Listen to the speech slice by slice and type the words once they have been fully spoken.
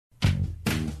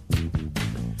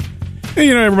Hey,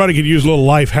 everybody could use a little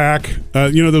life hack.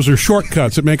 Those are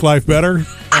shortcuts that make life better.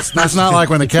 That's not like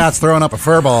when the cat's throwing up a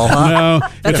fur ball, huh? No,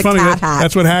 it's funny.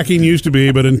 That's what hacking used to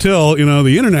be, but until,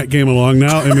 the internet came along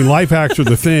now, life hacks are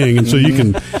the thing, and so you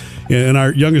can... And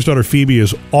our youngest daughter, Phoebe,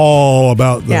 is all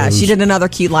about those. Yeah, she did another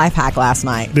cute life hack last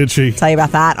night. Did she? Tell you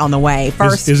about that on the way.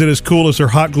 First, is it as cool as her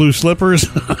hot glue slippers?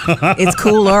 It's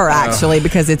cooler, actually,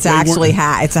 because it's actually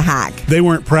it's a hack. They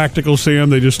weren't practical, Sam.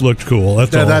 They just looked cool.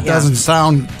 That's all. That doesn't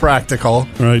sound practical.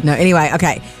 Right. No, anyway,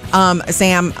 okay.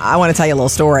 Sam, I want to tell you a little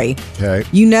story. Okay.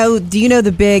 Do you know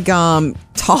the big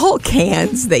tall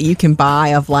cans that you can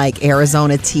buy of like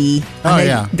Arizona tea?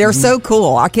 Yeah. They're so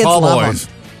cool. Our kids Tall love boys.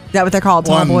 them. Is that what they're called,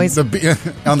 tall boys?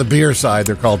 On the beer side,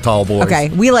 they're called tall boys. Okay,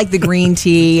 we like the green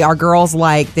tea. Our girls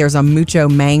there's a mucho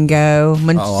mango.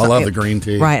 I love the green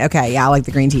tea. Right, okay, yeah, I like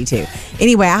the green tea too.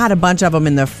 Anyway, I had a bunch of them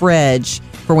in the fridge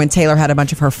for when Taylor had a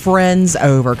bunch of her friends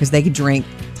over because they could drink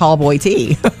tall boy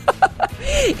tea.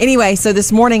 Anyway, so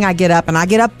this morning I get up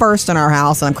first in our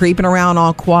house and I'm creeping around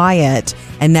all quiet.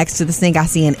 And next to the sink, I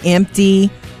see an empty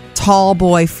tall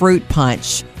boy fruit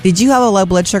punch. Did you have a low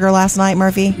blood sugar last night,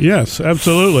 Murphy? Yes,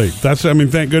 absolutely.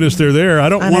 Thank goodness they're there. I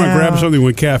don't want to grab something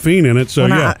with caffeine in it. So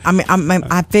yeah.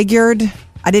 I figured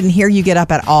I didn't hear you get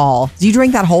up at all. Did you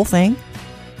drink that whole thing?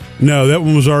 No, that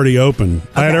one was already open. Okay.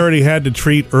 I had already had to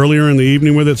treat earlier in the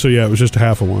evening with it, so yeah, it was just a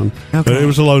half of one. Okay. But it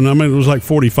was a low number. It was like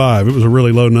 45. It was a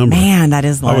really low number. Man, that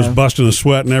is low. I was busting a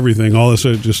sweat and everything. All this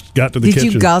just got to the kitchen.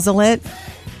 Did you guzzle it?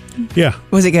 Yeah.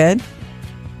 Was it good?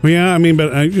 Well, yeah,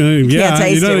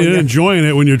 you're enjoying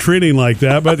it when you're treating like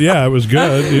that, but yeah, it was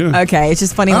good. Yeah. Okay, it's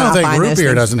just funny. I don't think root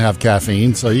beer doesn't have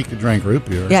caffeine, so you could drink root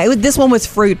beer. Yeah, this one was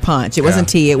fruit punch. It wasn't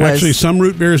tea. It was actually some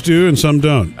root beers do and some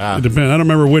don't. It depends. I don't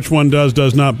remember which one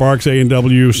does not. Barks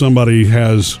A&W. Somebody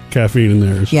has caffeine in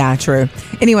theirs. Yeah, true.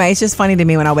 Anyway, it's just funny to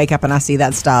me when I wake up and I see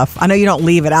that stuff. I know you don't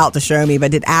leave it out to show me,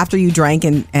 but after you drank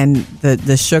and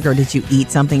the sugar, did you eat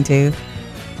something too?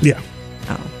 Yeah.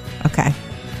 Oh, okay.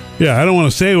 Yeah, I don't want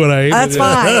to say what I ate. That's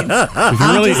fine.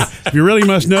 If you really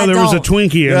must know, there was a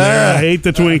Twinkie in there. I ate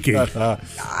the Twinkie.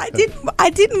 I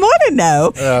didn't want to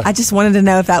know. I just wanted to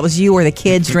know if that was you or the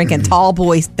kids drinking tall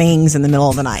boy things in the middle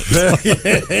of the night.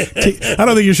 I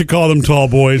don't think you should call them tall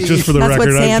boys, just for the That's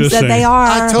record. What Sam said they are.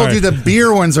 I told you the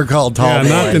beer ones are called tall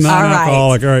boys. Not the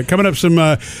non-alcoholic. All right, coming up, some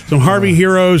Harvey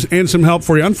heroes and some help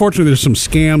for you. Unfortunately, there's some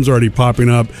scams already popping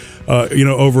up.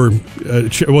 Over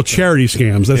charity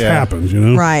scams. That happens,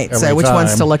 Right. So which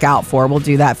ones to look out for? We'll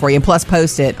do that for you. And plus,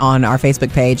 post it on our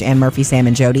Facebook page and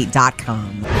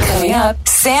MurphySamandJody.com. Coming up,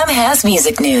 Sam has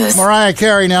music news. Mariah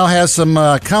Carey now has some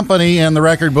company in the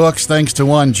record books thanks to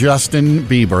one Justin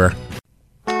Bieber.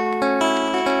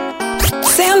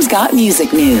 Sam's got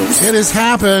music news. It has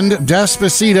happened.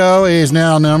 Despacito is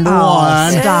now number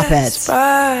one. Stop it.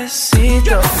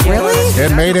 Really?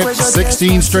 It made it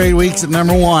 16 straight weeks at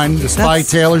number one, despite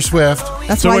Taylor Swift.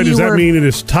 That's so why wait, does that mean it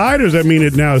is tied, or does that mean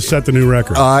it now has set the new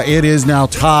record? It is now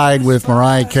tied with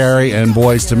Mariah Carey and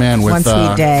Boyz II Men with One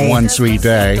Sweet Day. One Sweet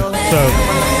Day.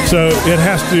 So it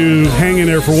has to hang in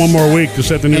there for one more week to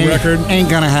set the new record? Ain't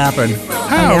gonna happen.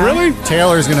 How, really?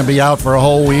 Taylor's gonna be out for a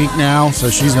whole week now, so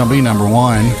she's gonna be number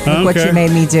one. Look what you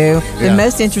made me do. The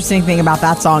most interesting thing about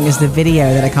that song is the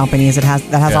video that accompanies it.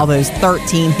 That has all those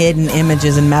 13 hidden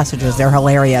images and messages. They're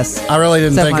hilarious. I really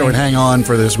didn't think it would hang on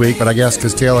for this week, but I guess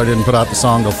because Taylor didn't put out the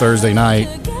song till Thursday night,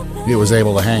 it was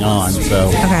able to hang on. So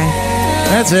okay,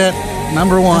 that's it.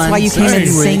 Number one. That's why you came in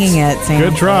singing it, Sam.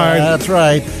 Good try. That's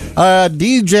right.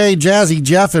 DJ Jazzy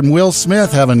Jeff and Will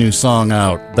Smith have a new song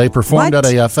out. They performed at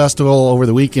a festival over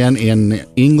the weekend in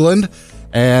England,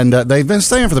 and they've been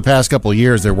saying for the past couple of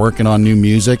years they're working on new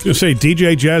music. You say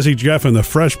DJ Jazzy Jeff and the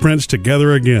Fresh Prince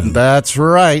together again. That's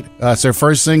right. It's their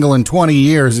first single in 20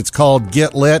 years. It's called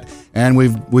Get Lit, and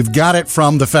we've got it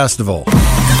from the festival. Get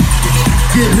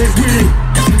lit with it.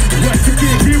 Let's get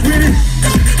lit with it.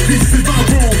 This is my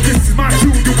room. This is my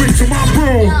junior rich on my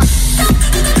room.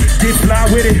 Get fly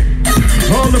with it.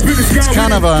 All the It's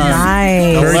kind of a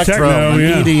electro,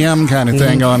 EDM kind of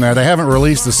thing on there. They haven't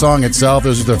released the song itself.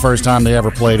 This is the first time they ever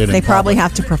played it. They probably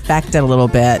have to perfect it a little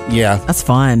bit. Yeah. That's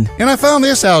fun. And I found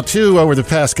this out, too, over the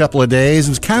past couple of days.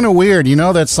 It was kind of weird. You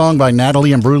know that song by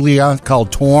Natalie Imbruglia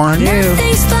called Torn? I do.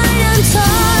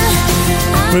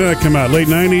 When did that come out? Late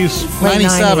 90s? Late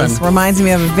 97. 90s. Reminds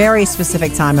me of a very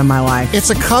specific time in my life. It's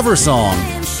a cover song.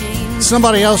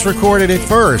 Somebody else recorded it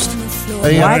first.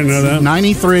 I didn't know that.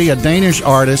 93, a Danish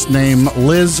artist named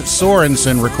Liz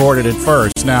Sorensen recorded it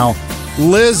first. Now,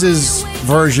 Liz's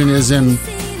version is in,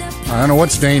 I don't know,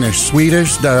 what's Danish?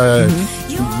 Swedish?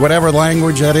 Whatever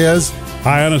language that is.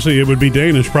 I honestly, it would be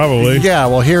Danish, probably. Yeah,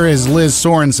 well, here is Liz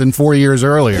Sorensen 4 years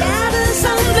earlier.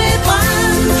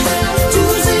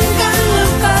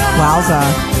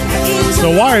 Wowza.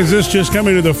 So why is this just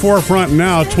coming to the forefront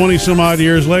now, 20 some odd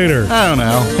years later? I don't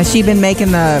know. Has she been making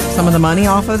some of the money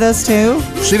off of this too?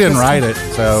 She didn't write it,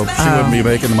 so she wouldn't be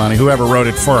making the money. Whoever wrote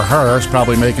it for her is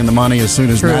probably making the money as soon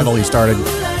as True. Natalie started,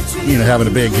 having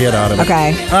a big hit out of it. Okay.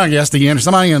 I guess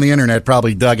somebody on the internet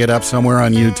probably dug it up somewhere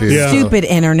on YouTube. Yeah. Stupid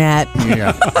internet.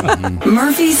 Yeah.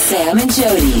 Murphy, Sam, and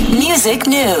Jody. Music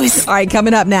news. All right,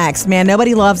 coming up next, man,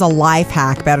 nobody loves a life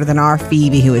hack better than our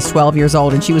Phoebe, who is 12 years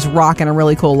old, and she was rocking a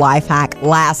really cool life hack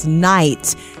last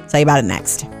night. Tell you about it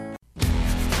next.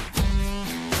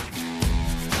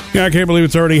 Yeah, I can't believe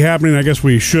it's already happening. I guess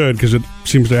we should, because it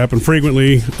seems to happen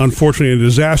frequently. Unfortunately, in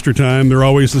disaster time, there are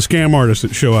always the scam artists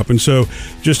that show up. And so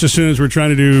just as soon as we're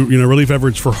trying to do, relief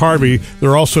efforts for Harvey, there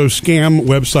are also scam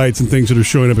websites and things that are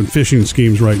showing up in phishing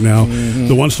schemes right now.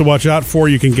 The ones to watch out for,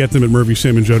 you can get them at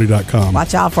murphysamandjody.com.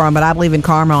 Watch out for them, but I believe in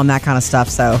karma on that kind of stuff,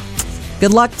 so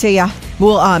good luck to you.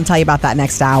 We'll tell you about that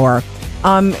next hour.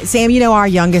 Sam, our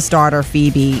youngest daughter,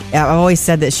 Phoebe, I've always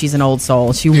said that she's an old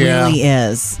soul. She really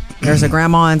is. There's a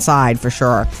grandma inside for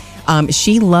sure.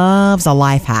 She loves a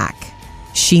life hack.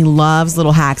 She loves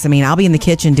little hacks. I mean, I'll be in the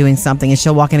kitchen doing something and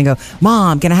she'll walk in and go,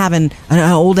 Mom, can I have an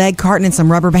old egg carton and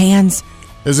some rubber bands?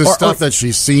 Is this stuff that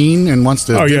she's seen and wants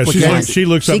to duplicate? She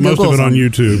looks up She most of Googles it on them.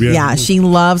 YouTube. Yeah, she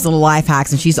loves little life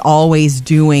hacks, and she's always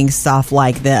doing stuff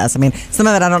like this. I mean, some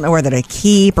of it I don't know whether to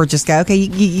keep or just go, okay,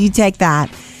 you take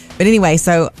that. But anyway,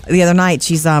 so the other night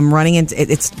she's running into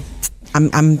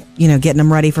I'm getting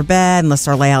them ready for bed and let's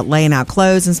start laying out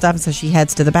clothes and stuff. And so she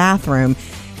heads to the bathroom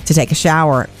to take a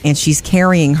shower, and she's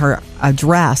carrying a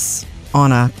dress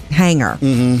on a hanger,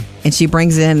 and she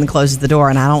brings it in and closes the door.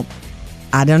 And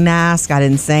I don't ask. I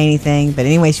didn't say anything. But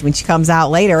anyway, when she comes out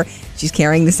later, she's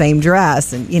carrying the same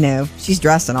dress, and she's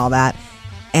dressed and all that.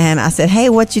 And I said, "Hey,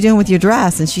 what you doing with your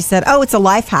dress?" And she said, "Oh, it's a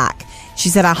life hack." She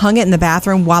said, "I hung it in the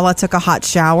bathroom while I took a hot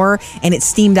shower, and it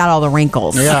steamed out all the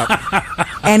wrinkles." Yeah.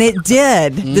 And it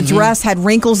did. The dress had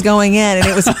wrinkles going in, and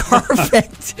it was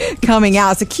perfect coming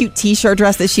out. It's a cute T-shirt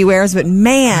dress that she wears, but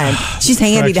man, she's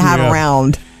handy to have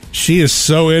around. She is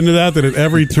so into that at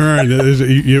every turn,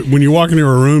 when you walk into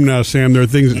her room now, Sam, there are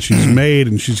things that she's made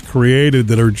and she's created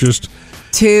that are just...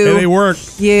 And they work.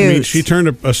 Cute. I mean, she turned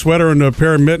a sweater into a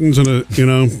pair of mittens and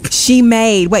She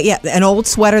made an old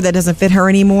sweater that doesn't fit her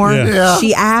anymore. Yeah.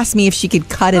 She asked me if she could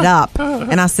cut it up,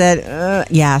 and I said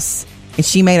yes. And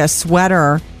she made a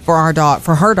sweater for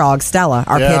her dog Stella,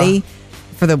 our Pitty,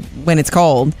 for when it's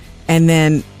cold, and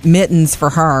then mittens for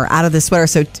her out of the sweater.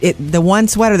 So the one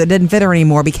sweater that didn't fit her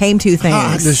anymore became two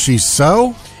things. Does she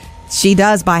sew? She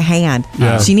does by hand.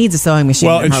 Yeah. She needs a sewing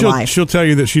machine in her life. She'll tell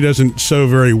you that she doesn't sew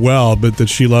very well, but that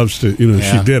she loves to,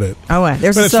 she did it. Oh,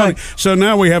 there's But a it's sewing. funny. So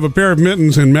now we have a pair of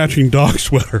mittens and matching dog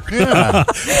sweater. Yeah.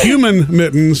 Human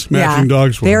mittens, matching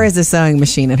dog sweater. There is a sewing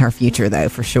machine in her future, though,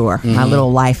 for sure. My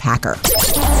little life hacker.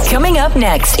 Coming up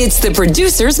next, it's the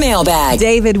producer's mailbag.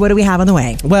 David, what do we have on the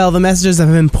way? Well, the messages have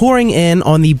been pouring in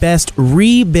on the best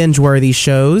binge-worthy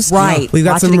shows. Right. We've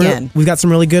got Watch some it again. we've got some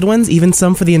really good ones, even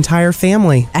some for the entire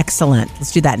family. Excellent.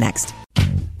 Let's do that next.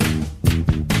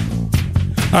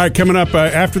 All right, coming up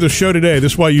after the show today,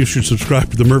 this is why you should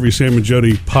subscribe to the Murphy, Sam, and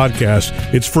Jody podcast.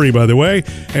 It's free, by the way.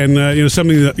 And,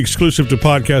 something that exclusive to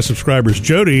podcast subscribers.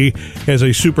 Jody has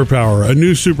a superpower, a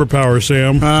new superpower,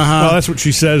 Sam. Well, that's what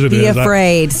she says it is. Be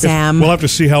afraid, Sam. We'll have to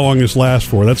see how long this lasts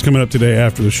for. That's coming up today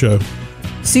after the show.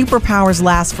 Superpowers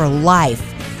last for life.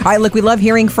 All right, look, we love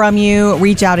hearing from you.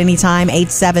 Reach out anytime,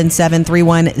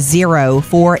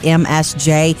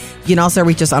 877-310-4MSJ. You can also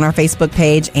reach us on our Facebook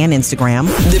page and Instagram.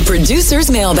 The producer's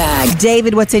mailbag.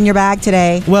 David, what's in your bag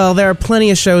today? Well, there are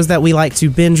plenty of shows that we like to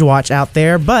binge watch out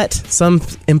there, but some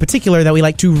in particular that we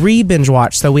like to re-binge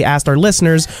watch. So we asked our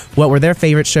listeners what were their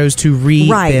favorite shows to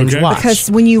re-binge watch. Because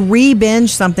when you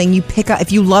re-binge something, you pick up,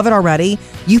 if you love it already,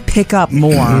 you pick up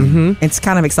more. It's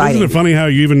kind of exciting. Isn't it funny how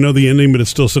you even know the ending, but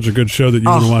it's still such a good show that you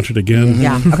want to watch it again?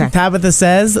 Yeah, okay. Tabitha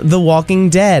says The Walking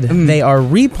Dead. They are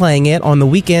replaying it on the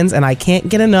weekends, and I can't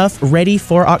get enough. Ready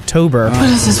for October. What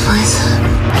is this place?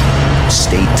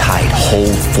 Stay tight,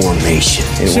 hold formation.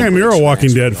 Sam, you're a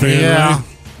Walking Dead fan, right?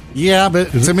 Yeah, but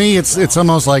to me, it's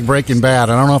almost like Breaking Bad.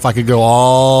 I don't know if I could go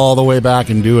all the way back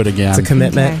and do it again. It's a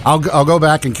commitment. Okay. I'll go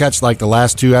back and catch like the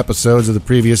last 2 episodes of the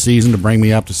previous season to bring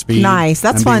me up to speed. Nice.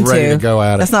 That's and fun, be ready too. To go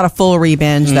at That's it. not a full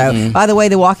re-binge, though. By the way,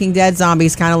 the Walking Dead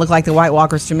zombies kind of look like the White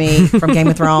Walkers to me from Game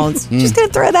of Thrones. Just going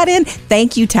to throw that in.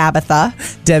 Thank you, Tabitha.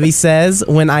 Debbie says,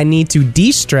 when I need to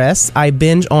de-stress, I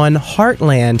binge on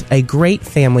Heartland, a great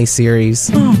family series.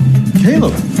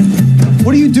 Caleb,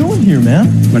 what are you doing here, man?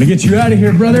 I'm gonna get you out of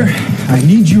here, brother. I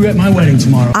need you at my wedding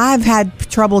tomorrow. I've had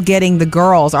trouble getting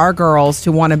our girls,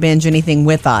 to want to binge anything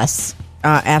with us.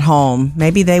 at home.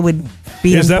 Maybe they would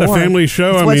be. Is that a family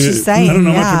show? That's what she's saying. I don't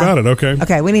know yeah. much about it. Okay.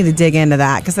 Okay, we need to dig into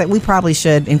that because we probably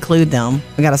should include them.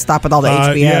 We got to stop with all the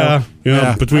HBO.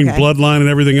 Yeah. Between Bloodline and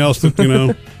everything else, that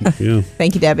yeah.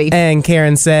 Thank you, Debbie. And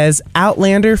Karen says,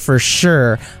 Outlander for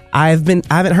sure. I haven't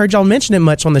heard y'all mention it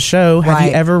much on the show. Have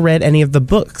you ever read any of the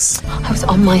books? I was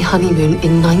on my honeymoon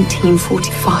in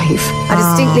 1945. I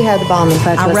distinctly heard the barman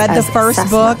refer to I us read the as first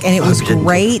Cessna. book and it was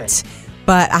great,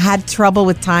 but I had trouble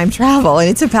with time travel. And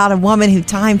it's about a woman who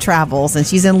time travels and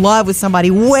she's in love with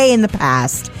somebody way in the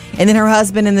past. And then her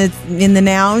husband in the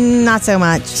now, not so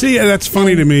much. See, that's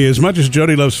funny to me. As much as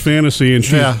Jody loves fantasy and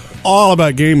she's all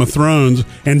about Game of Thrones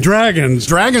and dragons.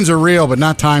 Dragons are real, but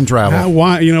not time travel.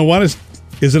 Why? What is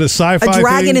it a sci-fi A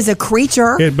dragon thing? is a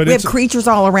creature. But we have creatures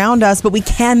all around us, but we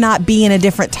cannot be in a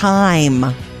different time.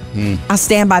 I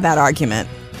stand by that argument.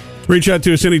 Reach out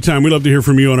to us anytime. We'd love to hear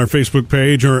from you on our Facebook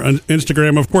page or on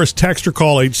Instagram. Of course, text or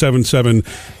call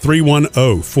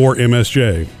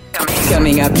 877-310-4MSJ.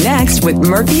 Coming up next with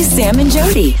Murphy, Sam, and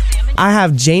Jody. I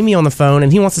have Jamie on the phone,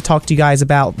 and he wants to talk to you guys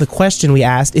about the question we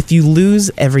asked. If you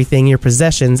lose everything, your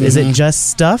possessions, is it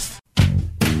just stuff?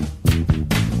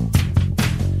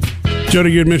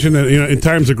 Jody, you had mentioned that in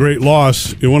times of great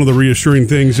loss, one of the reassuring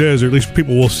things is, or at least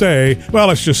people will say, well,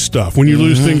 it's just stuff. When you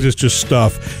lose things, it's just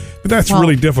stuff. But that's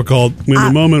really difficult in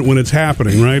the moment when it's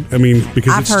happening, right? I mean,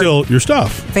 because it's still your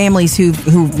stuff. Families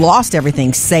who've lost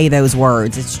everything say those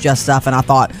words. It's just stuff. And I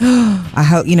thought, I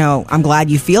hope, I'm glad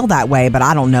you feel that way, but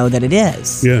I don't know that it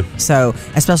is. Yeah. So,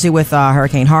 especially with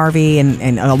Hurricane Harvey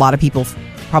and a lot of people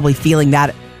probably feeling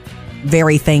that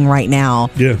very thing right now.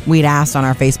 Yeah. We'd asked on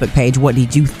our Facebook page, what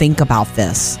did you think about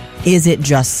this? Is it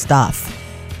just stuff?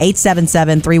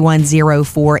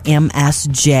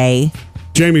 877-310-4MSJ.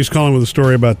 Jamie's calling with a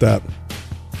story about that.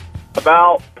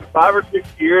 About 5 or 6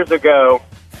 years ago,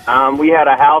 we had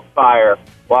a house fire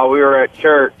while we were at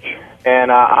church,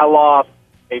 and I lost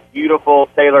a beautiful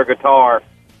Taylor guitar.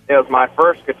 It was my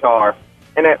first guitar,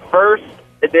 and at first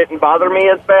it didn't bother me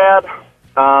as bad.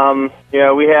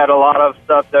 We had a lot of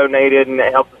stuff donated, and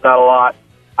it helped us out a lot.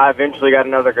 I eventually got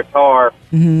another guitar.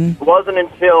 It wasn't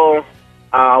until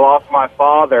I lost my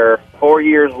father 4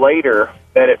 years later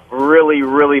that it really,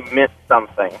 really meant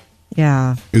something.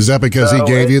 Yeah. Is that because he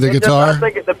gave you the guitar?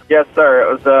 Yes, sir.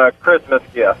 It was a Christmas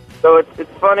gift. So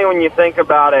it's funny when you think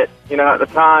about it. At the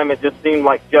time, it just seemed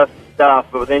like just stuff.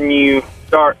 But then you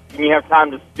have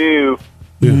time to stew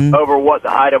over what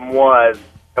the item was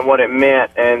and what it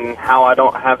meant and how I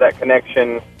don't have that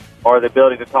connection or the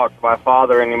ability to talk to my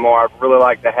father anymore. I'd really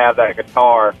like to have that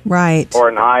guitar. Right. Or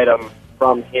an item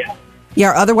from him.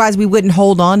 Yeah, otherwise we wouldn't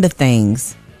hold on to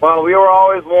things. Well, we were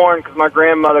always warned because my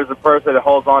grandmother's a person that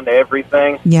holds on to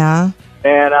everything. Yeah.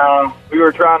 And we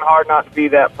were trying hard not to be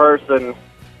that person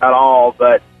at all.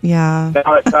 But now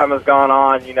that time has gone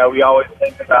on, we always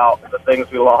think about the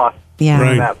things we lost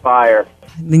in that fire.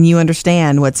 Then you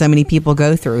understand what so many people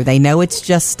go through. They know it's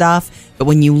just stuff, but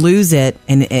when you lose it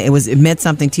and it meant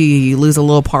something to you, you lose a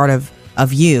little part of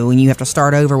you and you have to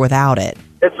start over without it.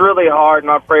 It's really hard.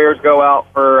 My prayers go out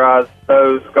for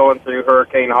those going through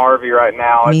Hurricane Harvey right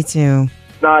now. Me too.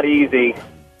 It's not easy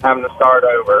having to start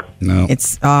over. No.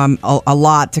 It's a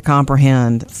lot to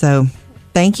comprehend. So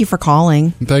thank you for calling.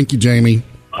 Thank you, Jamie.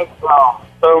 Thanks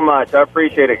so much. I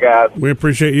appreciate it, guys. We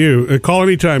appreciate you. Call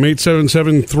anytime,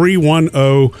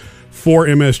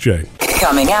 877-310-4MSJ.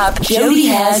 Coming up, Jody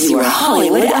has your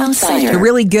Hollywood Outsider. The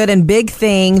really good and big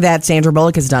thing that Sandra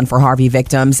Bullock has done for Harvey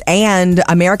victims, and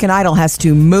American Idol has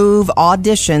to move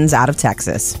auditions out of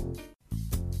Texas.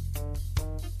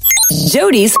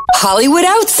 Jody's Hollywood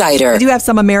Outsider. I do have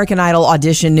some American Idol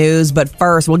audition news, but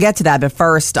first, we'll get to that. But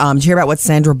first, did you hear about what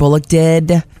Sandra Bullock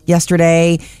did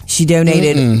yesterday? She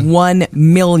donated $1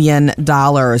 million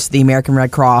to the American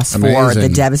Red Cross for the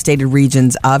devastated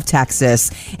regions of Texas.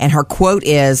 And her quote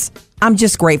is, "I'm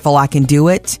just grateful I can do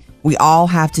it. We all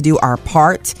have to do our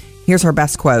part." Here's her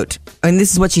best quote. And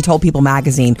this is what she told People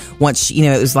magazine once,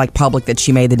 it was like public that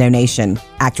she made the donation,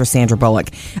 actress Sandra Bullock.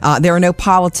 "There are no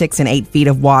politics in 8 feet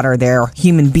of water. There are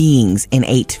human beings in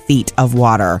 8 feet of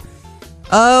water."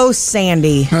 Oh,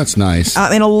 Sandy. That's nice.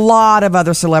 And a lot of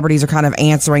other celebrities are kind of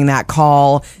answering that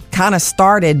call. Kind of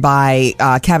started by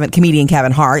comedian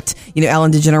Kevin Hart.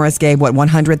 Ellen DeGeneres gave,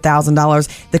 $100,000.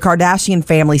 The Kardashian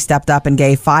family stepped up and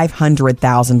gave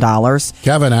 $500,000.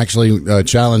 Kevin actually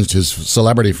challenged his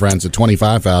celebrity friends at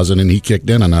 $25,000, and he kicked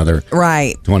in another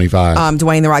 $25,000.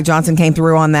 Dwayne "The Rock" Johnson came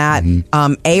through on that.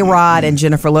 A-Rod and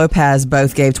Jennifer Lopez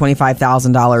both gave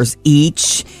 $25,000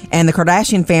 each. And the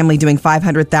Kardashian family doing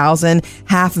 $500,000.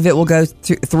 Half of it will go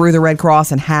through the Red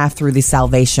Cross and half through the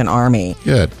Salvation Army.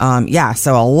 Good.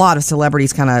 So a lot of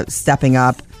celebrities kind of stepping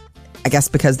up. I guess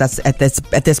because that's at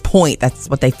this point, that's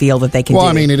what they feel that they can do. Well,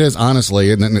 I mean, it is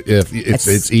honestly, and then if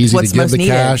it's easy to give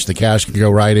the cash can go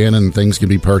right in and things can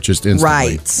be purchased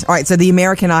instantly. Right. All right. So the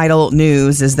American Idol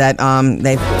news is that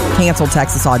they've canceled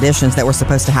Texas auditions that were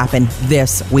supposed to happen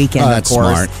this weekend. That's of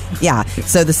course. smart. Yeah.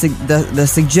 So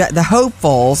the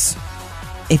hopefuls,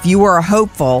 if you were a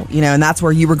hopeful, and that's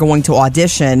where you were going to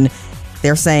audition,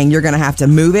 they're saying you're going to have to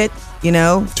move it.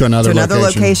 To another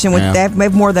location. They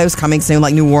have more of those coming soon,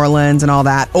 like New Orleans and all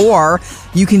that. Or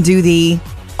you can do the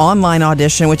online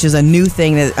audition, which is a new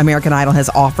thing that American Idol has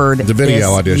offered. The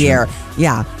video audition. Year.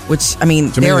 Yeah, which, I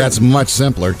mean... To me, that's much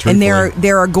simpler, truthfully. And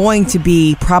there are going to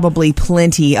be probably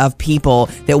plenty of people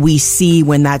that we see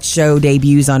when that show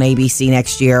debuts on ABC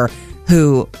next year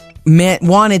who...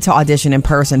 wanted to audition in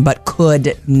person but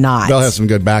could not. They'll have some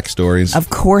good backstories. Of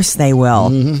course they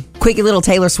will. Mm-hmm. Quick little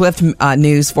Taylor Swift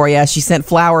news for you. She sent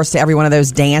flowers to every one of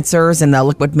those dancers in the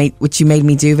Look What You Made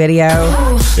Me Do video.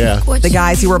 Yeah. The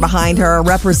guys who were behind her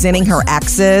representing her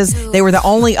exes. They were the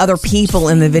only other people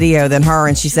in the video than her,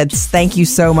 and she said, thank you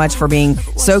so much for being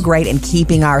so great and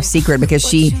keeping our secret, because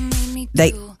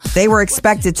they were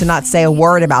expected to not say a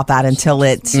word about that until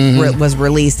it was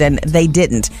released, and they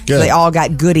didn't. Good. So they all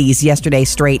got goodies yesterday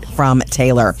straight from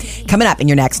Taylor. Coming up in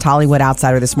your next Hollywood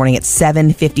Outsider this morning at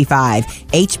 7:55,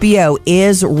 HBO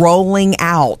is rolling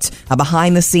out a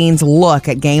behind-the-scenes look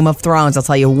at Game of Thrones. I'll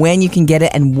tell you when you can get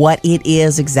it and what it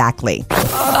is exactly.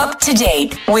 Up to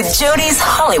date with Jody's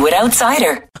Hollywood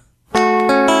Outsider.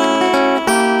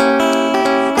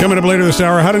 Coming up later this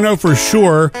hour, how to know for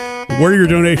sure where your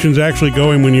donation's actually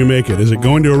going when you make it. Is it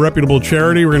going to a reputable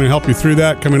charity? We're going to help you through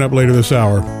that coming up later this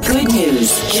hour. Good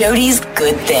news. Jody's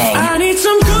good thing. I need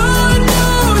some good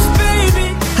news,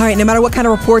 baby. All right, no matter what kind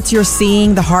of reports you're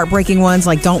seeing, the heartbreaking ones,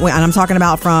 like and I'm talking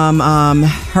about from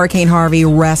Hurricane Harvey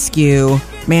rescue.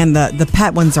 Man, the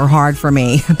pet ones are hard for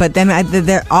me, but then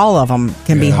all of them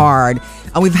can be hard.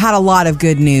 We've had a lot of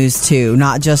good news, too,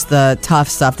 not just the tough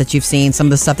stuff that you've seen, some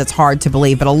of the stuff that's hard to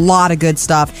believe, but a lot of good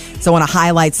stuff. So I want to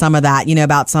highlight some of that,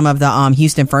 about some of the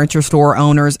Houston furniture store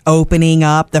owners opening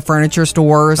up the furniture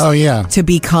stores to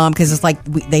become, because it's like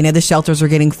they know the shelters are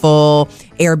getting full,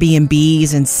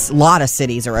 Airbnbs, and a lot of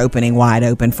cities are opening wide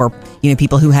open for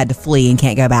people who had to flee and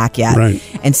can't go back yet. Right.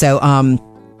 And so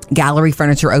Gallery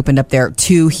Furniture opened up their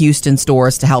 2 Houston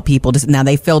stores to help people. Now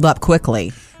they filled up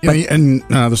quickly. And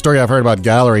the story I've heard about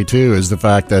Gallery, too, is the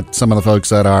fact that some of the folks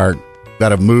that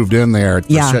have moved in there at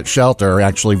the shelter are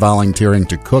actually volunteering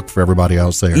to cook for everybody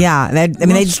else there. Yeah. They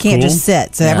just can't just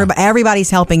sit. So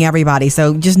everybody's helping everybody.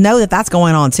 So just know that that's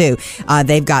going on, too.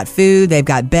 They've got food. They've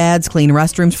got beds, clean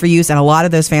restrooms for use. And a lot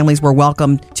of those families were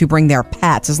welcome to bring their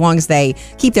pets as long as they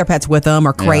keep their pets with them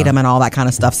or crate them and all that kind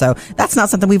of stuff. So that's not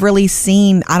something we've really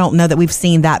seen. I don't know that we've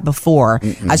seen that before.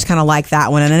 I just kind of like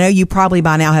that one. And I know you probably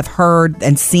by now have heard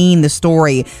and seen the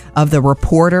story of the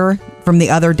reporter from the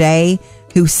other day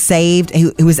who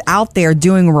was out there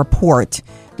doing a report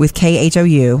with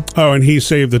KHOU. Oh, and he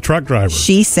saved the truck driver.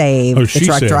 She saved the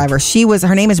truck driver.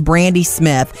 Her name is Brandy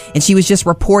Smith, and she was just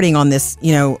reporting on this,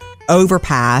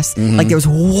 overpass. Like there was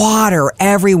water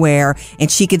everywhere, and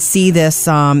she could see this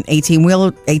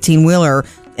 18-wheeler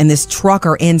and this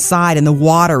trucker inside, and the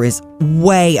water is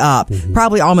way up,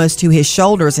 probably almost to his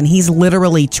shoulders, and he's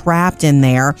literally trapped in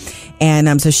there.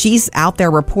 And so she's out there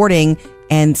reporting,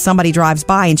 and somebody drives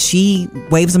by and she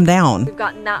waves them down. We've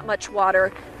gotten that much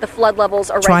water. The flood levels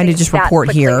are trying to just report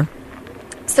quickly. Here.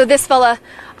 So this fella,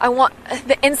 I want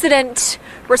the incident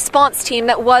response team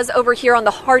that was over here on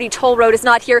the Hardy Toll Road is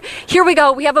not here. Here we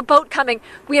go. We have a boat coming.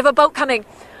 I'm going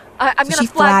to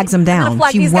flags them down.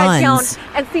 Flag she these runs. Guys down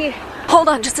and see. Hold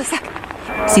on just a second.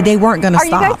 See, they weren't going to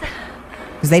stop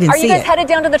because they didn't see it. Are you guys headed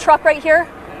down to the truck right here?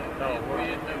 No. What are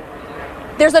you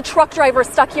doing? There's a truck driver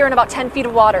stuck here in about 10 feet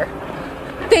of water.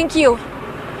 Thank you.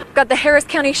 Got the Harris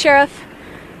County Sheriff,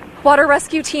 water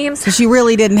rescue teams. So she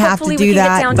really didn't have to do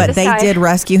that, but they did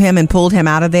rescue him and pulled him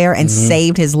out of there and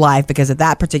saved his life, because at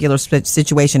that particular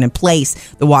situation in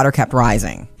place, the water kept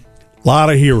rising. A lot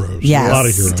of heroes. Yes, a lot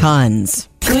of heroes. Tons.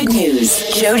 Good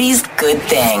news. Jody's good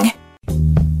thing.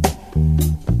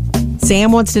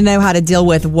 Sam wants to know how to deal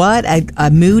with what?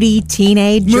 A moody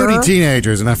teenager? Moody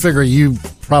teenagers, and I figure you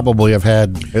probably have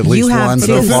had at least one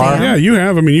so far. Yeah, you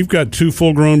have. I mean, you've got 2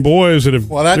 full-grown boys that have.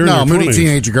 Well, moody 20s.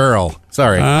 Teenage girl.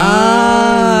 Sorry. Okay.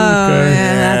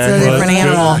 Yeah, that's a different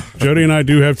animal. Jody and I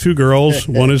do have 2 girls.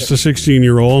 One is the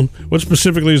 16-year-old. What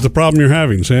specifically is the problem you're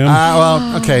having, Sam?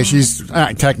 Well, okay, she's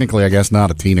technically, I guess, not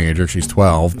a teenager. She's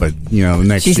 12, but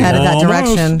next she's headed that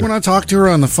direction. When I talk to her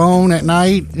on the phone at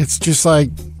night, it's just like,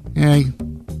 hey,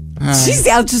 She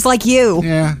sounds just like you,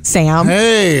 Sam.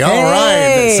 Hey, all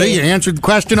right. See, you answered the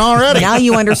question already. Now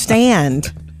you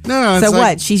understand. No, so it's like,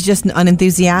 what? She's just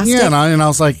unenthusiastic? Yeah, and I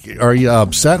was like, are you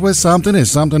upset with something?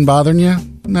 Is something bothering you?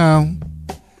 No.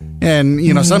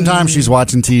 And, sometimes she's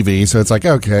watching TV, so it's like,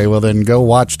 okay, well, then go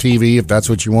watch TV if that's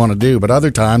what you want to do. But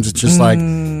other times it's just like,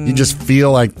 you just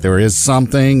feel like there is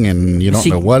something and you don't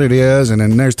know what it is. And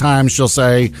then there's times she'll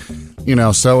say,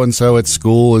 so-and-so at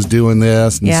school is doing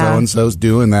this and so-and-so's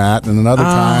doing that. And then other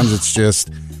times it's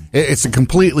just... It's a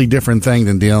completely different thing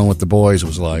than dealing with the boys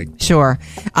was like. Sure.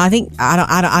 I think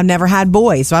I've never had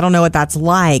boys, so I don't know what that's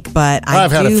like, but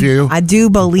I've had a few. I do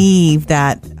believe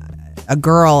that a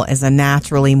girl is a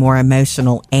naturally more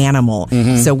emotional animal.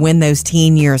 Mm-hmm. So when those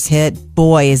teen years hit,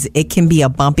 boys, it can be a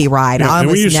bumpy ride. Yeah, I and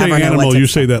when you say animal, you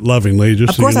say that lovingly.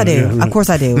 Just of course I do. Yeah. Of course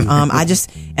I do.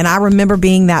 I remember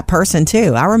being that person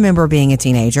too. I remember being a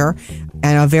teenager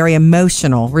and a very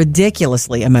emotional,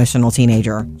 ridiculously emotional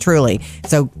teenager, truly.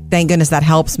 So thank goodness that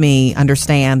helps me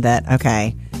understand that,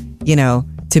 okay,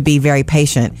 to be very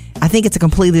patient. I think it's a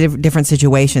completely different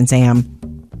situation, Sam.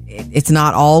 It's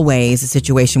not always a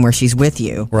situation where she's with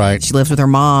you. Right. She lives with her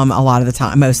mom a lot of the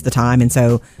time, most of the time. And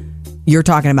so you're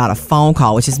talking about a phone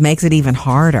call, which just makes it even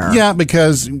harder. Yeah,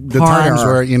 because the times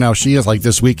where, she is like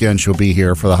this weekend, she'll be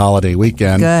here for the holiday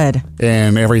weekend. Good.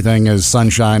 And everything is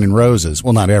sunshine and roses.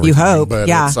 Well, not everything. You hope, but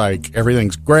it's like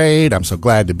everything's great. I'm so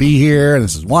glad to be here. And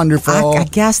this is wonderful. I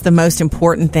guess the most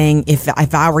important thing, if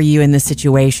I were you in this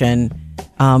situation,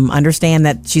 understand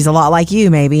that she's a lot like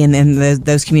you maybe in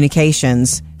those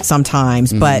communications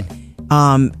sometimes, but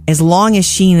as long as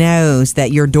she knows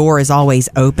that your door is always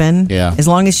open, as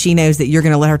long as she knows that you're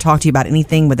going to let her talk to you about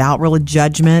anything without real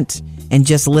judgment and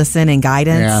just listen and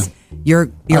guidance,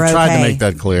 you're I've tried okay. to make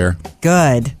that clear.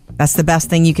 Good. That's the best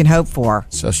thing you can hope for.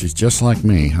 So she's just like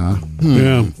me, huh?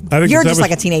 Yeah. I think you're just like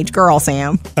a teenage girl,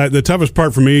 Sam. The toughest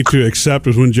part for me to accept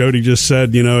was when Jody just said,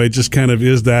 it just kind of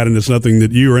is that, and it's nothing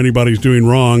that you or anybody's doing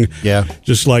wrong. Yeah.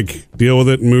 Just like deal with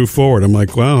it and move forward. I'm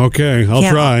like, well, okay, I'll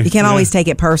try. You can't always take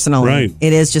it personally. Right.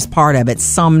 It is just part of it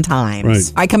sometimes. Right.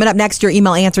 All right, coming up next, your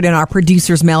email answered in our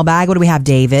producer's mailbag. What do we have,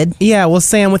 David? Yeah, well,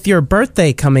 Sam, with your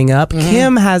birthday coming up,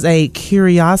 Kim has a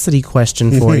curiosity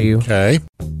question for you. Okay.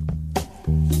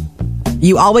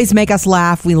 You always make us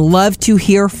laugh. We love to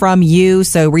hear from you.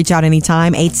 So reach out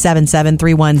anytime,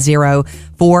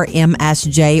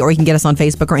 877-310-4MSJ, or you can get us on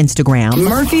Facebook or Instagram.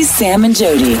 Murphy, Sam, and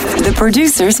Jody, the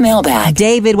producer's mailbag.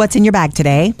 David, what's in your bag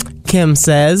today? Kim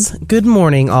says, good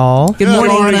morning, all. Good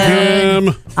morning, Kim.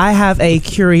 I have a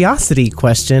curiosity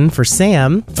question for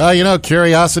Sam.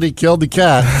 Curiosity killed the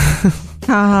cat.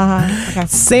 Okay.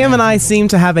 Sam and I seem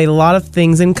to have a lot of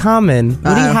things in common.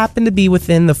 Would he happen to be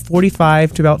within the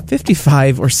 45 to about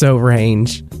 55 or so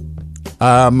range?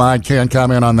 I can't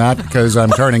comment on that because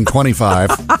I'm turning 25.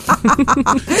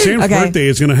 Sam's birthday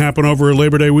is going to happen over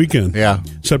Labor Day weekend. Yeah.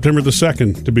 September the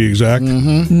 2nd, to be exact.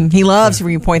 Mm-hmm. He loves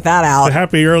when you point that out. A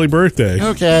happy early birthday.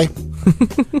 Okay.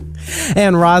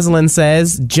 And Rosalind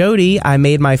says, Jody, I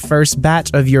made my first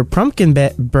batch of your pumpkin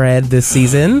bread this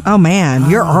season. Oh, man.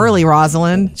 You're early,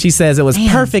 Rosalind. She says it was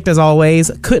perfect as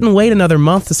always. Couldn't wait another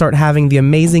month to start having the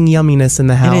amazing yumminess in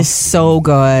the house. It is so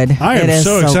good. I am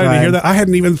so excited to hear that. I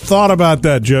hadn't even thought about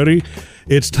that, Jody.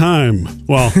 It's time.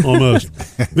 Well, almost.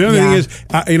 The other thing is,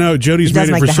 Jody's made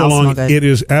it for so long. It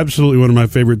is absolutely one of my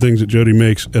favorite things that Jody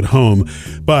makes at home.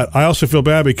 But I also feel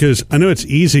bad because I know it's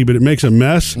easy, but it makes a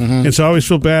mess. Mm-hmm. And so I always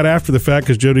feel bad after the fact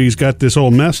because Jody's got this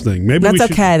whole mess thing. Maybe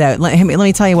that's okay, though. Let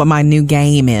me tell you what my new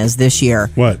game is this year.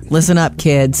 What? Listen up,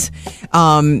 kids.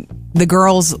 The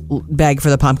girls beg for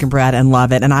the pumpkin bread and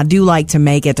love it. And I do like to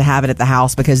make it to have it at the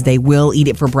house because they will eat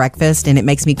it for breakfast. And it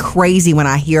makes me crazy when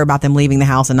I hear about them leaving the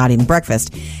house and not eating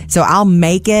breakfast. So I'll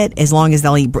make it as long as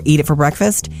they'll eat it for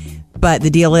breakfast. But the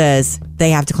deal is they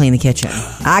have to clean the kitchen.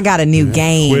 I got a new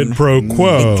game. Quid pro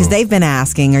quo. Because they've been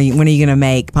asking, when are you going to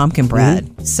make pumpkin bread?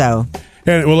 Mm-hmm. So...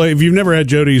 And well, if you've never had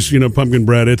Jody's, pumpkin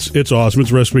bread, it's awesome.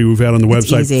 It's a recipe we've had on the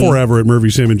website forever at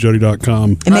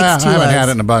murphysamandjody.com. It makes I haven't had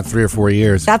it in about 3 or 4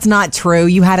 years. That's not true.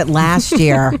 You had it last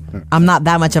year. I'm not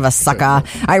that much of a sucker. All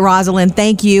right, Rosalind,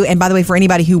 thank you. And by the way, for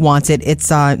anybody who wants it,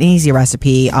 it's an easy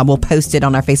recipe. We'll post it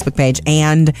on our Facebook page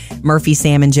and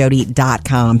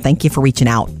murphysamandjody.com. Thank you for reaching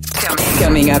out.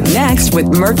 Coming up next with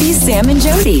Murphy, Sam, and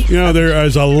Jody. There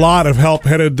is a lot of help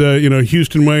headed,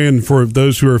 Houston way, and for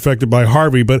those who are affected by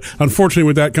Harvey. But unfortunately,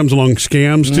 with that comes along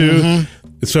scams too.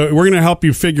 Mm-hmm. So we're going to help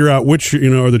you figure out which,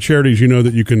 are the charities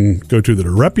that you can go to that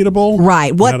are reputable.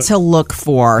 Right. What to look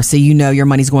for so your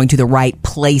money's going to the right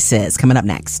places. Coming up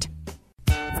next.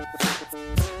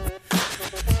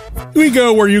 We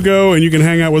go where you go, and you can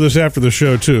hang out with us after the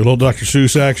show, too. A little Dr.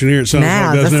 Seuss action here. It sounds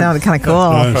like, doesn't that sounded kind of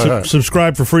cool.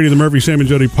 Subscribe for free to the Murphy, Sam, and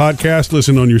Jody podcast.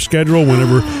 Listen on your schedule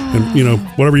whenever, and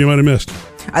whatever you might have missed.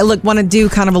 I want to do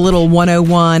kind of a little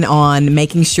 101 on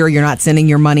making sure you're not sending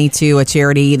your money to a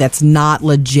charity that's not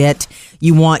legit.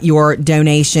 You want your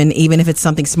donation, even if it's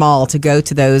something small, to go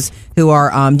to those who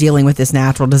are dealing with this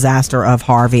natural disaster of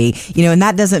Harvey. And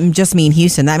that doesn't just mean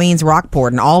Houston. That means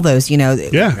Rockport and all those, Yeah,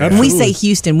 absolutely. When we say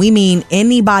Houston, we mean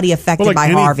anybody affected by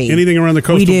Harvey. Anything around the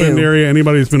coastal bend area,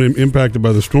 anybody that's been impacted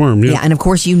by the storm. Yeah, and of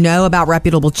course, about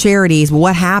reputable charities. Well,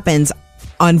 what happens?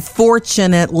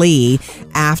 Unfortunately,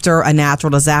 after a natural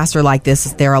disaster like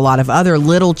this, there are a lot of other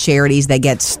little charities that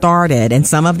get started, and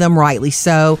some of them rightly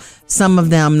so, some of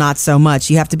them not so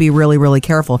much. You have to be really, really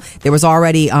careful. There was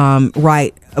already,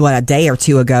 a day or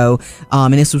two ago,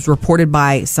 and this was reported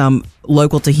by some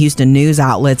local to Houston news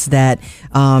outlets that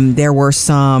there was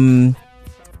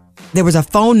a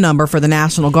phone number for the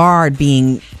National Guard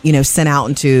being, sent out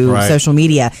into social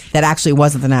media that actually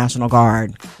wasn't the National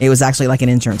Guard. It was actually like an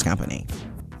insurance company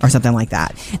or something like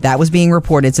that. That was being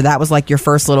reported. So that was like your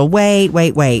first little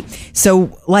wait.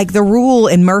 So like the rule,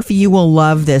 and Murphy, you will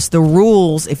love this. The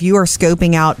rules, if you are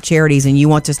scoping out charities and you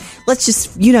want to, let's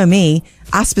just, me,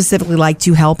 I specifically like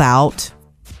to help out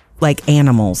like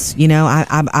animals, and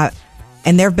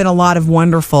there have been a lot of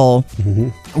wonderful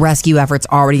rescue efforts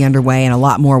already underway, and a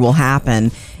lot more will happen.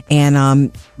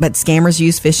 And but scammers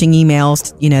use phishing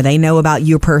emails. They know about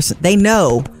your person. They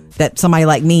know that somebody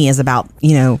like me is about,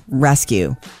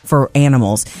 rescue for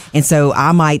animals. And so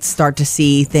I might start to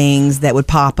see things that would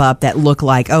pop up that look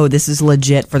like, oh, this is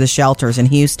legit for the shelters in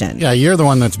Houston. Yeah, you're the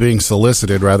one that's being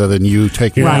solicited rather than you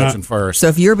taking action first. So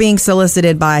if you're being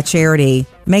solicited by a charity,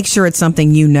 make sure it's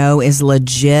something is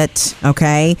legit,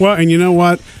 okay? Well, and you know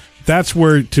what? That's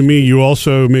where, to me, you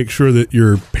also make sure that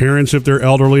your parents, if they're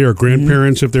elderly, or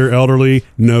grandparents, if they're elderly,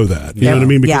 know that. You know what I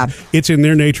mean? Because it's in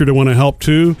their nature to want to help,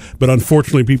 too. But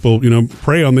unfortunately, people,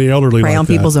 prey on the elderly. Prey on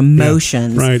people's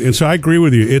emotions. Yeah, right. And so I agree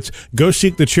with you. It's go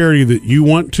seek the charity that you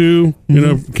want to,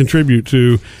 contribute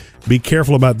to. Be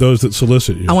careful about those that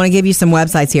solicit you. I want to give you some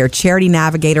websites here.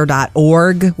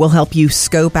 CharityNavigator.org will help you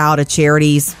scope out a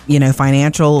charity's,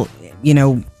 financial,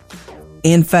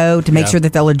 info to make sure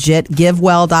that they're legit.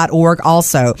 GiveWell.org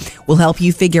also will help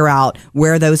you figure out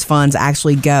where those funds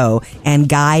actually go, and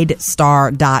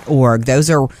GuideStar.org.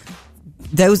 Those are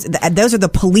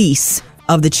the police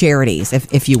of the charities,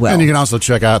 if you will. And you can also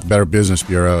check out the Better Business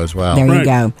Bureau as well. There you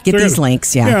go. Get these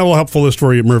links. Yeah, a little helpful list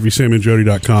for you at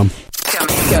MurphySamandJody.com.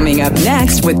 Coming up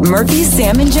next with Murphy,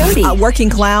 Sam, and Jody.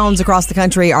 Working clowns across the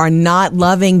country are not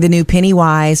loving the new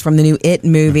Pennywise from the new It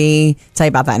movie. Tell you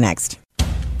about that next.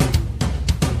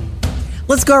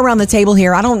 Let's go around the table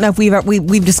here. I don't know if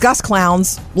we've discussed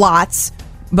clowns lots,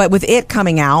 but with It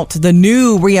coming out, the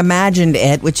new reimagined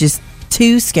It, which is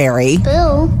too scary.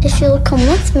 Bill, if you'll come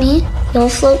with me, you'll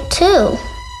float too.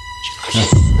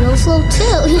 You'll float too.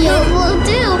 You'll float too. You'll float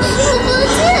too.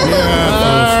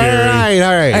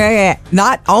 All right. Okay.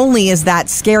 Not only is that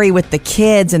scary with the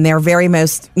kids and their very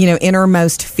most,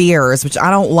 innermost fears, which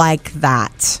I don't like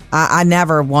that. I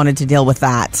never wanted to deal with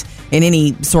that in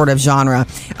any sort of genre.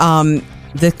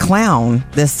 The clown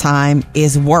this time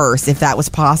is worse, if that was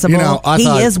possible.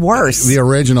 He is worse. The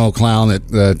original clown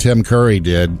that Tim Curry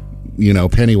did,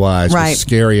 Pennywise, was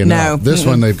scary enough. This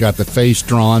one, they've got the face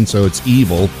drawn, so it's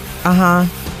evil.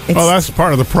 That's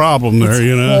part of the problem there,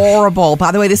 horrible.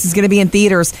 By the way, this is going to be in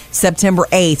theaters September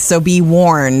 8th, so be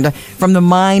warned. From the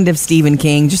mind of Stephen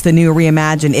King, just the new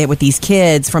reimagined It with these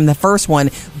kids from the first one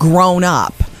grown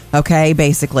up, okay,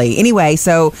 basically. Anyway,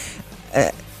 so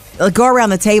go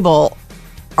around the table.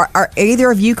 Are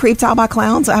either of you creeped out by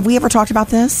clowns? Have we ever talked about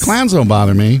this? Clowns don't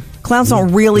bother me. Clowns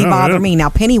don't really bother me. Now,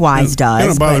 Pennywise does. They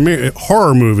don't bother me.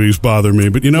 Horror movies bother me.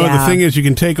 But, the thing is, you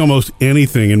can take almost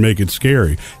anything and make it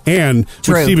scary. And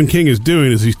what Stephen King is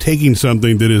doing is he's taking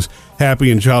something that is happy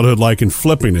and childhood-like and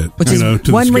flipping it, which is to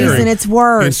one the scary. reason it's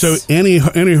worse. And so any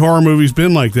horror movie's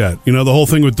been like that. The whole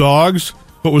thing with dogs.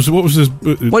 What was this?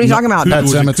 What are you talking about? Pet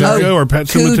Cemetery. Cujo or Pet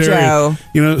Cemetery.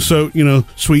 Cujo.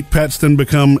 Sweet pets then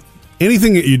become...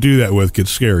 Anything that you do that with gets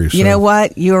scary. So. You know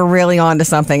what? You are really on to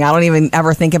something. I don't even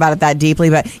ever think about it that deeply,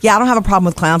 but I don't have a problem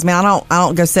with clowns. Man, I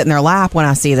don't go sit in their lap when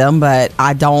I see them, but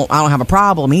I don't have a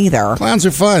problem either. Clowns are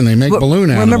fun. They make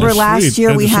balloon animals. Remember last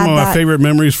year we had some of my favorite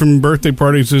memories from birthday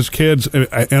parties as kids,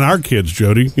 and our kids,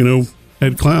 Jody.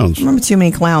 Had clowns. I remember too many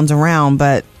clowns around,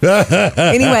 but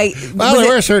anyway. Well,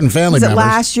 there were certain family members. Was it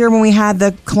last year when we had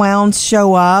the clowns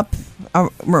show up?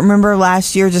 Remember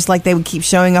last year, just like they would keep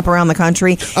showing up around the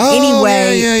country. Oh,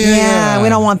 anyway, yeah, we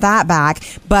don't want that back.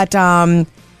 But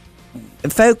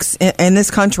folks in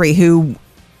this country who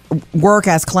work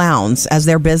as clowns as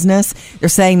their business, they're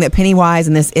saying that Pennywise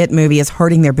in this It movie is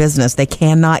hurting their business. They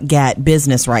cannot get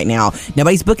business right now.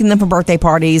 Nobody's booking them for birthday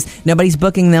parties. Nobody's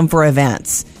booking them for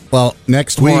events. Well,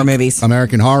 next Horror week, movies.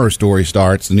 American Horror Story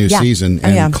starts the new season,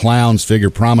 and clowns figure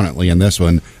prominently in this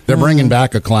one. They're bringing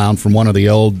back a clown from one of the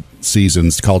old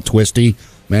seasons called Twisty.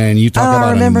 Man, you talk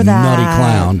about a nutty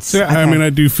clown. Yeah, I mean, I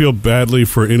do feel badly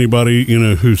for anybody,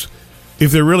 who's,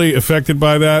 if they're really affected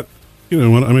by that,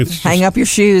 what I mean, hang up your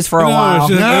shoes for a while.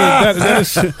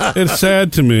 It's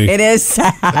sad to me. It is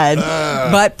sad,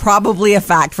 but probably a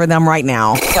fact for them right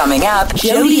now. Coming up,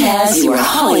 Jody has your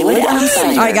Hollywood Outsider.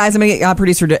 All right, guys, I'm going to get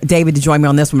producer David to join me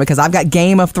on this one because I've got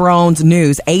Game of Thrones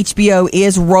news. HBO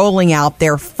is rolling out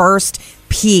their first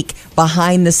peek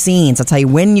behind the scenes. I'll tell you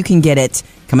when you can get it.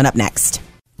 Coming up next.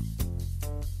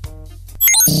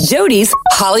 Jody's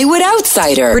Hollywood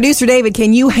Outsider. Producer David,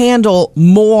 can you handle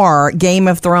more Game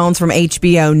of Thrones from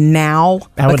HBO now?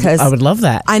 I would love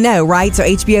that. I know, right? So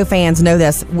HBO fans know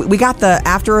this. We got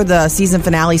after the season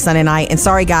finale Sunday night, and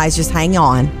sorry guys, just hang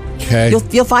on. Okay.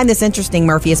 You'll find this interesting,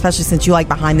 Murphy, especially since you like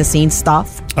behind the scenes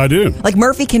stuff. I do. Like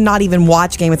Murphy cannot even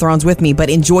watch Game of Thrones with me, but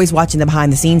enjoys watching the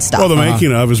behind the scenes stuff. Well, the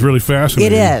making of is really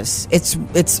fascinating. It is.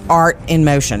 It's art in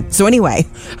motion. So anyway,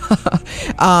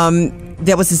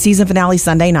 that was the season finale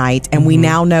Sunday night, and we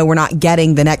now know we're not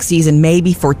getting the next season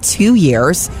maybe for 2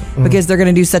 years because they're going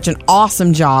to do such an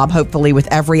awesome job, hopefully,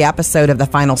 with every episode of the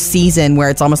final season where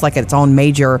it's almost like its own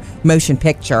major motion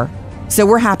picture. So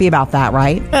we're happy about that,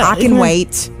 right? I can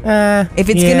wait. If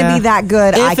it's going to be that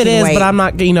good, I can wait. If it is, but I'm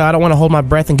not, I don't want to hold my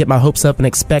breath and get my hopes up and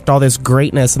expect all this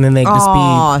greatness and then they just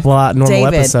be normal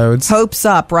David, episodes. Hopes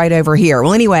up right over here.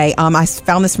 Well, anyway, I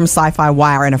found this from Sci-Fi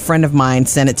Wire and a friend of mine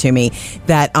sent it to me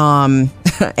that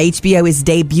HBO is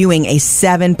debuting a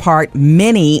 7-part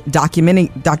mini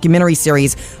documentary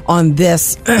series on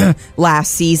this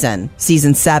last season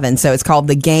 7. So it's called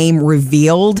The Game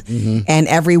Revealed. And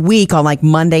every week on like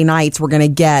Monday nights, we're going to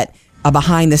get a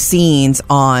behind the scenes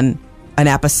on an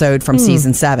episode from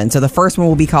season 7. So the first one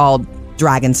will be called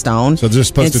Dragonstone. So this is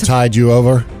supposed to tide you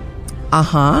over?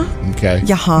 Yeah. Okay.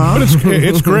 But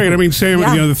it's great. I mean, Sam,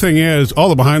 the thing is, all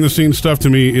the behind the scenes stuff to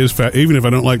me is even if I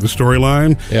don't like the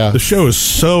storyline, the show is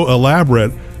so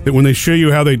elaborate that when they show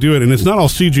you how they do it, and it's not all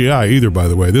CGI either, by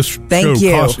the way. This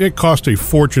show cost a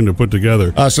fortune to put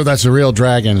together. So that's a real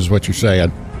dragon, is what you're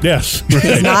saying. Yes.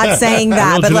 He's not saying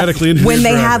that, but when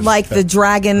they had like the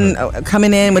dragon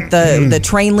coming in with the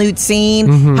train loot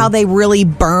scene, how they really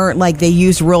burnt, like they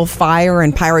used real fire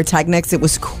and pyrotechnics, it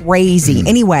was crazy.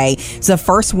 Anyway, so the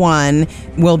first one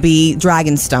will be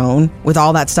Dragonstone with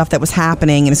all that stuff that was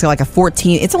happening, and it's got like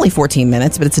it's only 14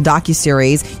 minutes, but it's a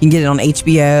docuseries. You can get it on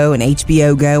HBO and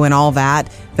HBO Go and all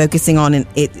that. Focusing on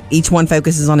each one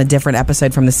focuses on a different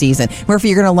episode from the season. Murphy,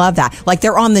 you're gonna love that. Like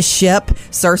they're on the ship,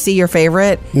 Cersei, your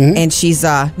favorite, and she's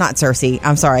not Cersei.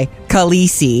 I'm sorry,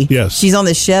 Khaleesi. Yes, she's on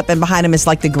the ship, and behind him is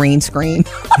like the green screen.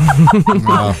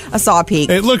 I saw a peek.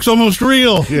 It looks almost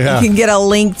real. Yeah. You can get a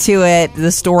link to it,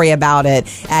 the story about it,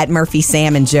 at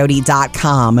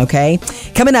murphysamandjody.com. Okay,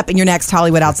 coming up in your next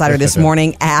Hollywood Outsider this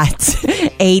morning at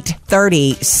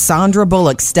 8:30, Sandra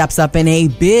Bullock steps up in a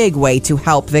big way to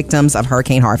help victims of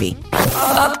Hurricane Harvey.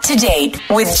 Up to date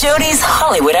with Jody's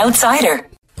Hollywood Outsider.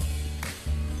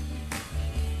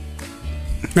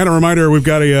 And a reminder, we've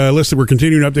got a list that we're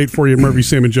continuing to update for you at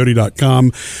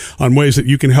murphysamandjody.com on ways that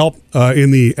you can help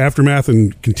in the aftermath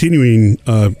and continuing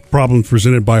problems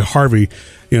presented by Harvey,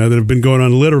 that have been going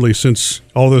on literally since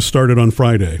all this started on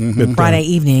Friday. Friday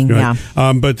evening, right?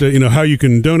 But how you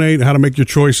can donate, how to make your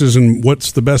choices, and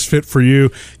what's the best fit for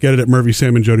you, get it at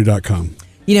murphysamandjody.com.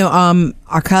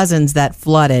 Our cousins that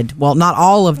flooded, well, not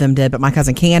all of them did, but my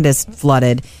cousin Candace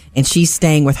flooded, and she's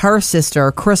staying with her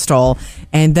sister, Crystal,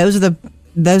 and those are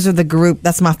the group,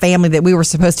 that's my family that we were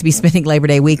supposed to be spending Labor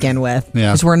Day weekend with.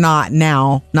 Because we're not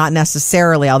now, not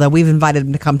necessarily, although we've invited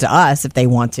them to come to us if they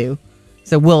want to.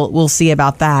 So we'll see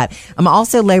about that.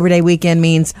 Also, Labor Day weekend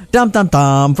means dum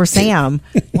for Sam.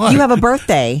 You have a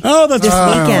birthday. Oh, that's this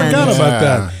weekend. I forgot about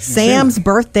that. Sam's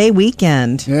birthday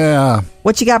weekend. Yeah.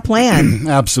 What you got planned?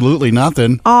 Absolutely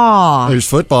nothing. Aw. There's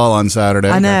football on Saturday.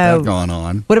 I know. Got that going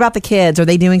on. What about the kids? Are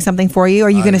they doing something for you? Are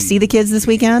you going to see the kids this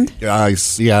weekend?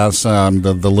 Yes.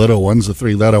 The little ones, the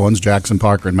 3 little ones, Jackson,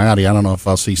 Parker, and Maddie. I don't know if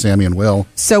I'll see Sammy and Will.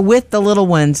 So with the little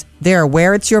ones, they're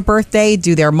aware it's your birthday.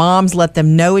 Do their moms let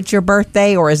them know it's your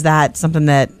birthday, or is that something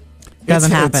that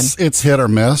doesn't happen? It's hit or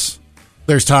miss.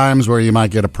 There's times where you might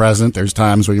get a present. There's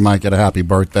times where you might get a happy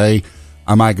birthday.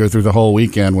 I might go through the whole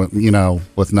weekend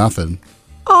with nothing.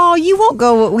 Oh, you won't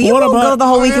go. You What won't about- go the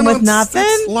whole weekend with nothing.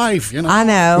 It's life, you know. I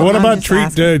know. But what I'm about just treat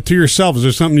asking. to yourself? Is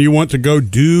there something you want to go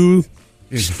do?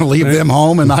 Just leave them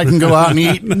home and I can go out and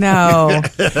eat. No.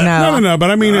 No.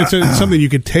 But I mean, it's something you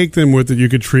could take them with that you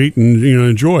could treat and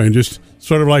enjoy, and just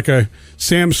sort of like a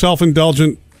Sam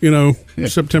self-indulgent,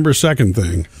 September 2nd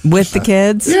thing With the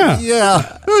kids?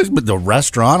 Yeah. But the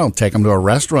restaurant, I'll take them to a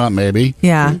restaurant maybe.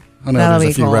 Yeah. I know That'll there's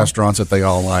be a few cool. restaurants that they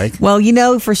all like. Well, you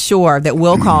know for sure that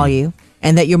we'll call you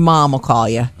and that your mom will call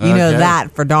you. You know Okay.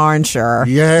 that for darn sure.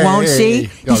 Yay. Won't she?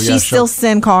 Oh, Does yeah, she still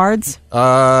send cards?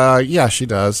 Yeah, she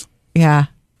does. Yeah.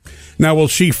 Now, will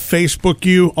she Facebook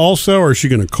you also, or is she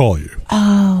going to call you?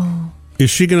 Oh. Is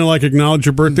she going to acknowledge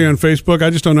your birthday on Facebook? I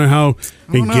just don't know how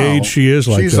engaged she is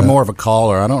like she's that. more of a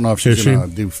caller. I don't know if she's Is going to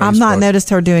she? do Facebook. I've not noticed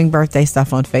her doing birthday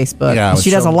stuff on Facebook. Yeah, she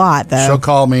does a lot, though. She'll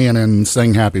call me and then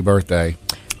sing happy birthday.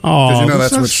 Oh,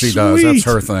 Because that's what she does. That's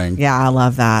her thing. Yeah, I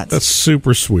love that. That's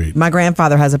super sweet. My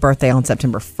grandfather has a birthday on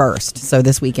September 1st, so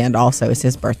this weekend also is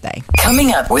his birthday.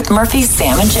 Coming up with Murphy,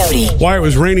 Sam, and Jody. Why it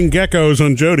was raining geckos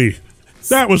on Jody.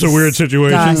 That was a weird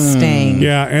situation. Disgusting.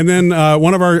 Yeah, and then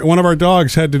one of our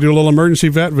dogs had to do a little emergency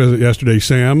vet visit yesterday,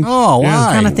 Sam. Oh, why?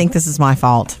 I kind of think this is my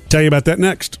fault. Tell you about that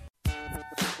next.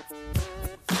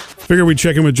 Figure we'd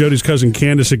check in with Jody's cousin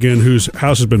Candace again, whose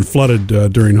house has been flooded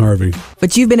during Harvey.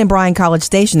 But you've been in Bryan College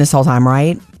Station this whole time,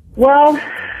 right? Well,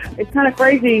 it's kind of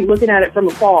crazy looking at it from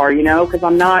afar, because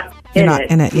I'm not You're not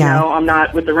in it, yeah. I'm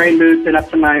not with the rain boots and up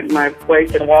to my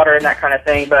waist in water and that kind of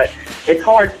thing. But it's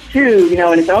hard, too,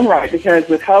 in its own right, because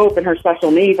with Hope and her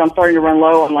special needs, I'm starting to run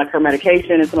low on, her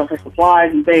medication and some of her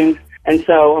supplies and things. And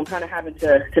so I'm kind of having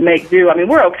to make do. I mean,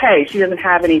 we're okay. She doesn't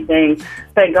have anything,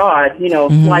 thank God,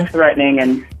 life-threatening.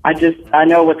 And I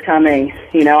know what's coming.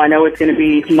 I know it's going to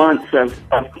be months of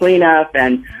cleanup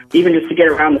and even just to get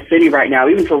around the city right now,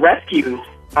 even for rescue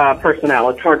personnel.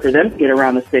 It's hard for them to get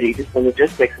around the city, just the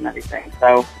logistics and everything.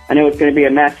 So I know it's going to be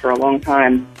a mess for a long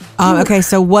time. Okay,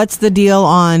 so what's the deal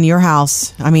on your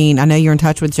house? I mean, I know you're in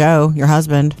touch with Joe, your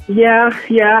husband. Yeah,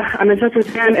 I'm in touch with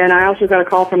him, and I also got a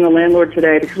call from the landlord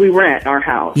today because we rent our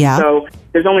house. Yeah. So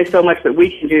there's only so much that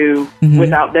we can do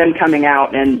without them coming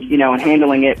out and and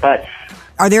handling it. But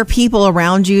are there people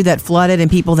around you that flooded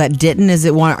and people that didn't?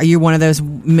 Are you one of those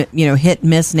hit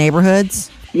miss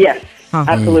neighborhoods? Yes,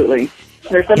 absolutely.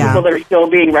 There's some people that are still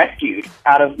being rescued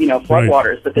out of,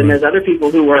 floodwaters, but then there's other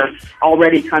people who were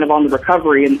already kind of on the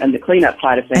recovery and the cleanup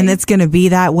side of things. And it's going to be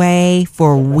that way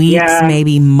for weeks,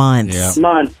 maybe months. Yeah.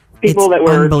 Months. People that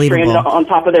were stranded on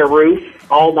top of their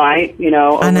roof all night,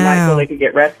 overnight so they could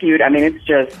get rescued. I mean, it's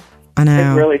just,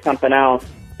 it's really something else.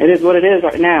 It is what it is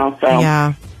right now. So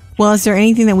yeah. Well, is there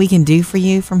anything that we can do for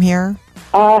you from here?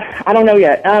 I don't know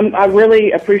yet. I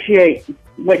really appreciate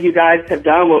what you guys have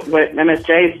done, what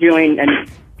MSJ is doing, and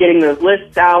getting those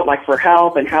lists out, for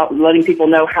help and letting people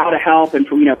know how to help and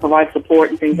provide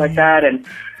support and things like that. And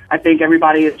I think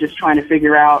everybody is just trying to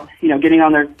figure out, getting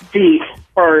on their feet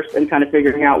first and kind of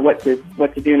figuring out what to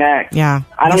do next. Yeah,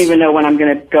 I don't even know when I'm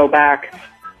going to go back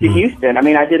to Houston. I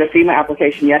mean, I did a FEMA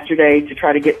application yesterday to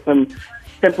try to get some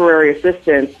temporary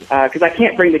assistance because I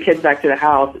can't bring the kids back to the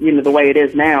house, the way it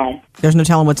is now. There's no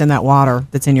telling what's in that water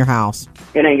that's in your house.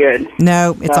 It ain't good.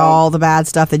 No, it's all the bad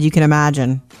stuff that you can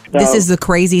imagine. This is the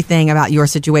crazy thing about your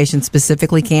situation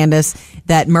specifically, Candace,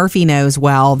 that Murphy knows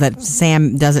well, that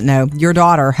Sam doesn't know. Your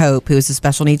daughter, Hope, who is a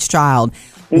special needs child,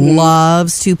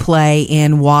 loves to play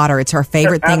in water. It's her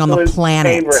favorite thing on the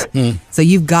planet. So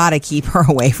you've got to keep her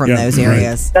away from those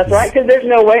areas. That's right, because there's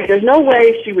no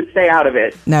way she would stay out of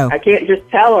it. No. I can't just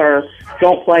tell her,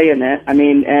 don't play in it. I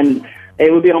mean, and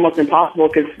it would be almost impossible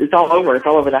because it's all over. It's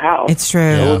all over the house. It's true.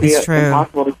 It would be It's true.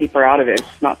 impossible to keep her out of it.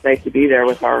 It's not safe to be there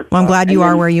with her. Well, I'm glad you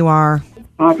are where you are.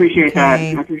 I appreciate that.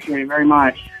 I appreciate it very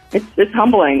much. It's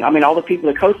humbling. I mean, all the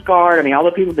people, the Coast Guard, all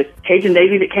the people, the Cajun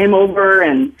Navy that came over,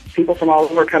 and people from all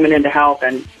over coming in to help,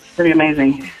 and it's pretty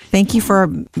amazing. Thank you for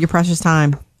your precious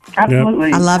time.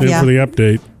 Absolutely. Yep. I love you. For the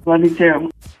update. Love you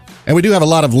too. And we do have a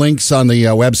lot of links on the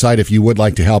website if you would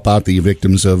like to help out the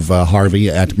victims of Harvey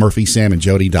at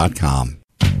murphysamandjody.com.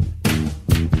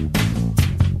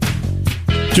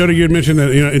 Jody, you had mentioned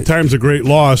that in times of great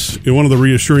loss, one of the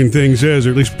reassuring things is,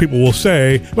 or at least people will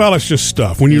say, well, it's just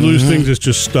stuff. When you lose things, it's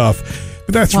just stuff.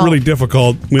 But that's really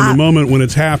difficult in the moment when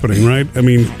it's happening, right? I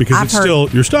mean, because it's still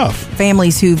your stuff.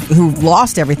 Families who've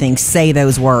lost everything say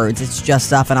those words. It's just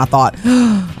stuff. And I thought,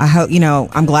 I hope,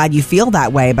 I'm glad you feel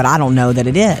that way, but I don't know that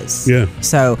it is. Yeah.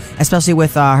 So, especially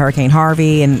with Hurricane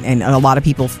Harvey and a lot of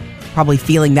people probably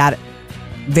feeling that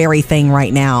very thing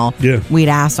right now. Yeah. We'd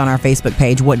asked on our Facebook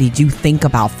page, what did you think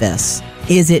about this?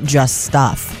 Is it just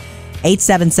stuff?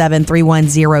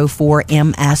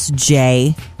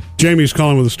 877-3104-MSJ. Jamie's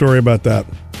calling with a story about that.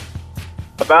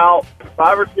 About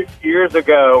 5 or 6 years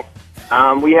ago,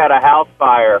 we had a house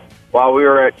fire while we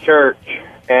were at church,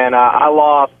 and I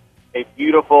lost a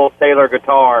beautiful Taylor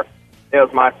guitar. It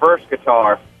was my first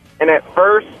guitar, and at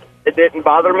first it didn't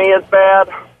bother me as bad.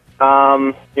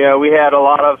 We had a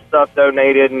lot of stuff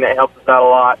donated, and it helped us out a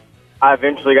lot. I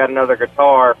eventually got another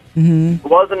guitar. It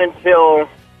wasn't until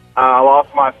I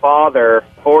lost my father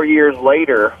 4 years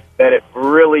later that it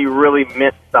really, really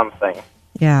meant something.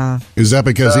 Yeah. Is that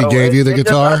because he gave you the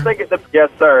guitar?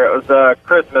 Yes, sir. It was a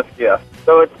Christmas gift.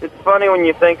 So it's funny when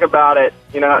you think about it.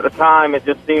 At the time, it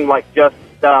just seemed like just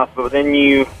stuff, but then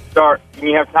you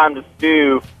have time to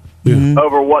stew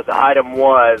over what the item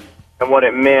was and what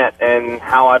it meant, and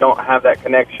how I don't have that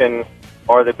connection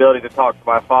or the ability to talk to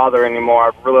my father anymore.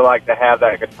 I'd really like to have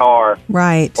that guitar,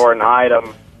 right, or an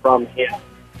item from him.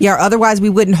 Yeah, otherwise we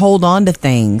wouldn't hold on to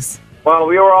things. Well,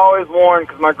 we were always warned,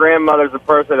 because my grandmother's a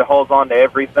person that holds on to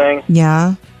everything.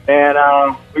 Yeah.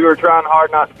 And we were trying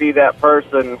hard not to be that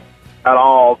person at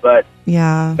all, but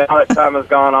yeah, now that time has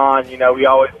gone on, we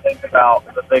always think about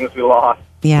the things we lost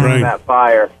in that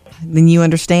fire. Then you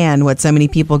understand what so many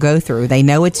people go through. They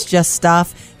know it's just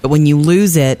stuff, but when you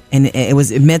lose it, and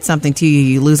it meant something to you,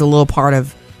 you lose a little part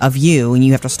of you, and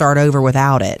you have to start over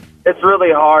without it. It's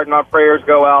really hard. My prayers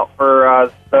go out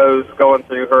for those going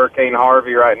through Hurricane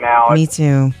Harvey right now. Me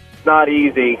too. It's not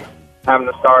easy having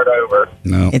to start over.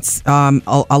 No. It's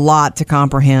a lot to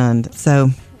comprehend.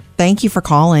 So thank you for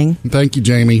calling. Thank you,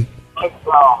 Jamie. Thanks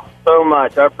so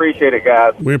much. I appreciate it,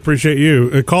 guys. We appreciate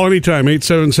you. Call anytime,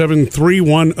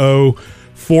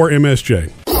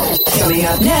 877-310-4MSJ. Coming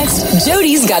up next,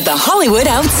 Jody's got the Hollywood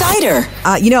Outsider.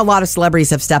 A lot of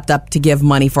celebrities have stepped up to give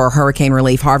money for hurricane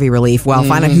relief, Harvey relief. Well,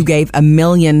 find out who gave $1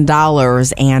 million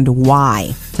and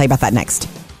why. Tell you about that next.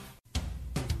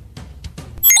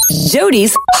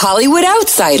 Jody's Hollywood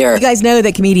Outsider. You guys know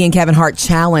that comedian Kevin Hart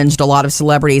challenged a lot of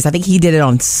celebrities. I think he did it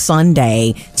on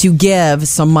Sunday to give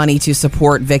some money to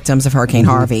support victims of Hurricane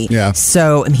Harvey. Yeah.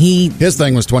 So his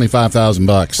thing was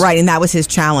 $25,000. Right, and that was his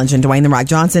challenge. And Dwayne The Rock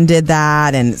Johnson did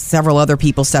that, and several other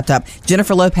people stepped up.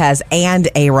 Jennifer Lopez and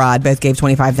A-Rod both gave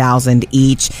 $25,000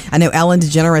 each. I know Ellen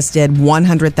DeGeneres did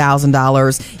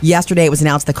 $100,000. Yesterday, it was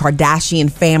announced the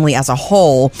Kardashian family as a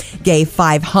whole gave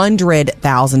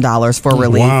 $500,000 for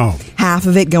relief. Wow. Half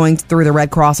of it going through the Red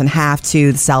Cross and half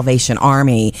to the Salvation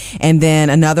Army. And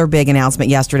then another big announcement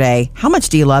yesterday. How much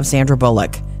do you love Sandra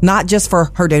Bullock? Not just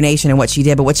for her donation and what she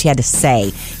did, but what she had to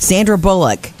say. Sandra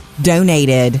Bullock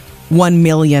donated $1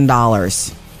 million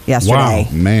yesterday.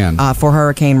 Wow, man. For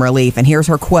hurricane relief. And here's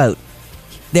her quote.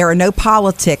 "There are no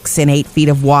politics in 8 feet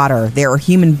of water. There are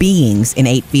human beings in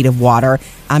 8 feet of water.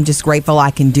 I'm just grateful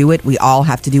I can do it. We all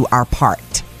have to do our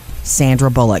part." Sandra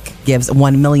Bullock gives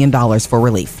 $1 million for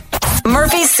relief.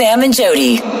 Murphy, Sam, and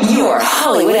Jody, your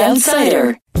Hollywood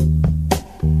Outsider.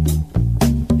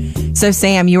 So,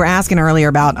 Sam, you were asking earlier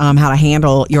about how to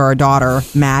handle your daughter,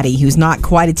 Maddie, who's not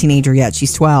quite a teenager yet.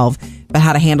 She's 12, but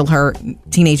how to handle her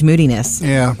teenage moodiness.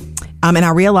 Yeah. And I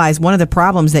realized one of the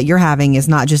problems that you're having is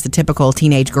not just the typical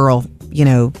teenage girl,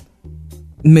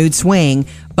 mood swing,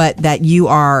 but that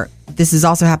this is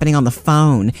also happening on the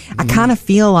phone. I kind of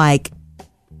feel like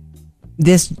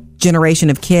this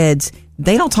generation of kids,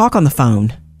 they don't talk on the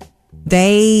phone.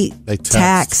 They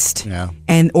text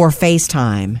and or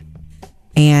FaceTime.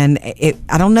 And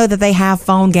I don't know that they have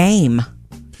phone game.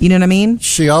 You know what I mean?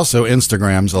 She also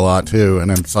Instagrams a lot too, and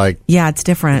it's like, yeah, it's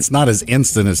different. It's not as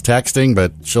instant as texting,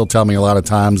 but she'll tell me a lot of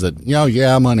times that,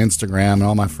 I'm on Instagram and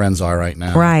all my friends are right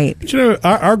now. Right. But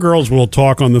our girls will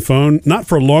talk on the phone, not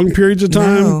for long periods of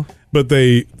time. But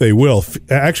they will.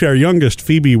 Actually, our youngest,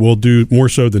 Phoebe, will do more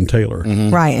so than Taylor.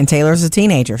 Mm-hmm. Right, and Taylor's a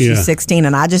teenager. She's 16,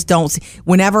 and I just don't see...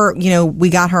 Whenever, we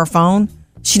got her a phone,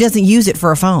 she doesn't use it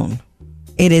for a phone.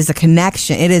 It is a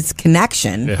connection. It is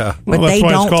connection. Yeah. But they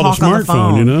don't talk on the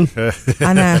phone.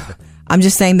 I know. I'm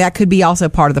just saying that could be also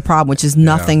part of the problem, which is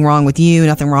nothing wrong with you,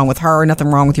 nothing wrong with her, nothing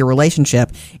wrong with your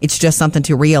relationship. It's just something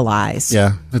to realize.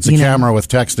 Yeah, it's a camera with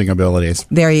texting abilities.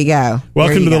 There you go.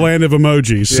 Welcome to the land of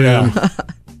emojis, Sam.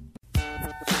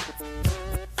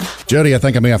 Jody, I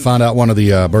think I may have found out one of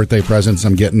the birthday presents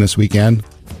I'm getting this weekend.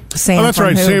 Sam, that's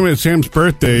right. Sam's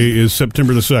birthday is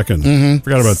September the 2nd.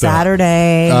 Forgot about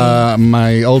Saturday. that.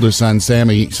 My oldest son,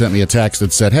 Sammy, sent me a text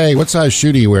that said, "Hey, what size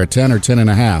shoe do you wear, 10 or 10 and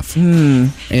a half?"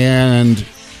 And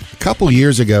couple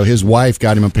years ago, his wife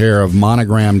got him a pair of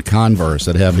monogrammed Converse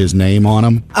that have his name on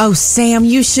them. Oh, Sam,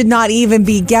 you should not even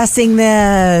be guessing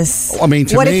this. I mean,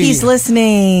 what if he's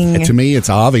listening? To me, it's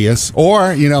obvious.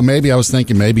 Or, maybe I was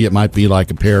thinking maybe it might be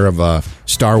like a pair of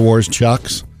Star Wars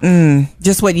Chucks.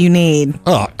 Just what you need.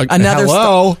 Oh, another.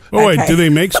 Hello. Wait, do they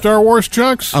make Star Wars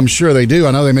Chucks? I'm sure they do.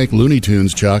 I know they make Looney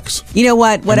Tunes Chucks. You know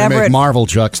what? Whatever. And they make Marvel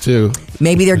Chucks too.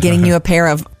 Maybe they're getting you a pair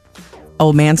of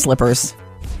old man slippers.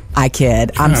 I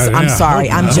kid. I'm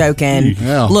sorry. I'm joking.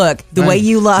 Yeah. Look, the way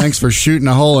you look. Thanks for shooting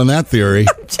a hole in that theory.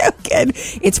 I'm joking.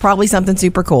 It's probably something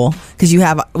super cool because you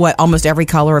have almost every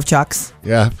color of Chucks.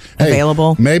 Yeah.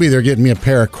 Available. Maybe they're getting me a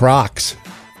pair of Crocs.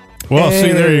 Well,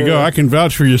 see, there you go. I can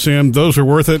vouch for you, Sam. Those are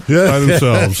worth it by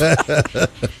themselves.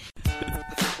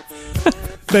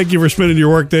 Thank you for spending your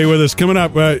workday with us. Coming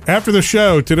up after the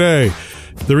show today,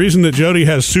 the reason that Jody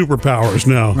has superpowers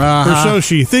now, or so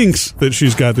she thinks that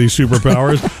she's got these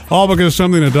superpowers, all because of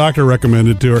something a doctor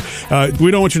recommended to her.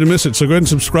 We don't want you to miss it, so go ahead and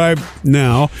subscribe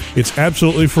now. It's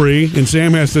absolutely free, and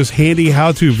Sam has this handy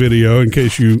how-to video in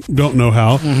case you don't know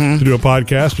how to do a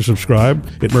podcast or subscribe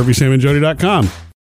at murphysamandjody.com.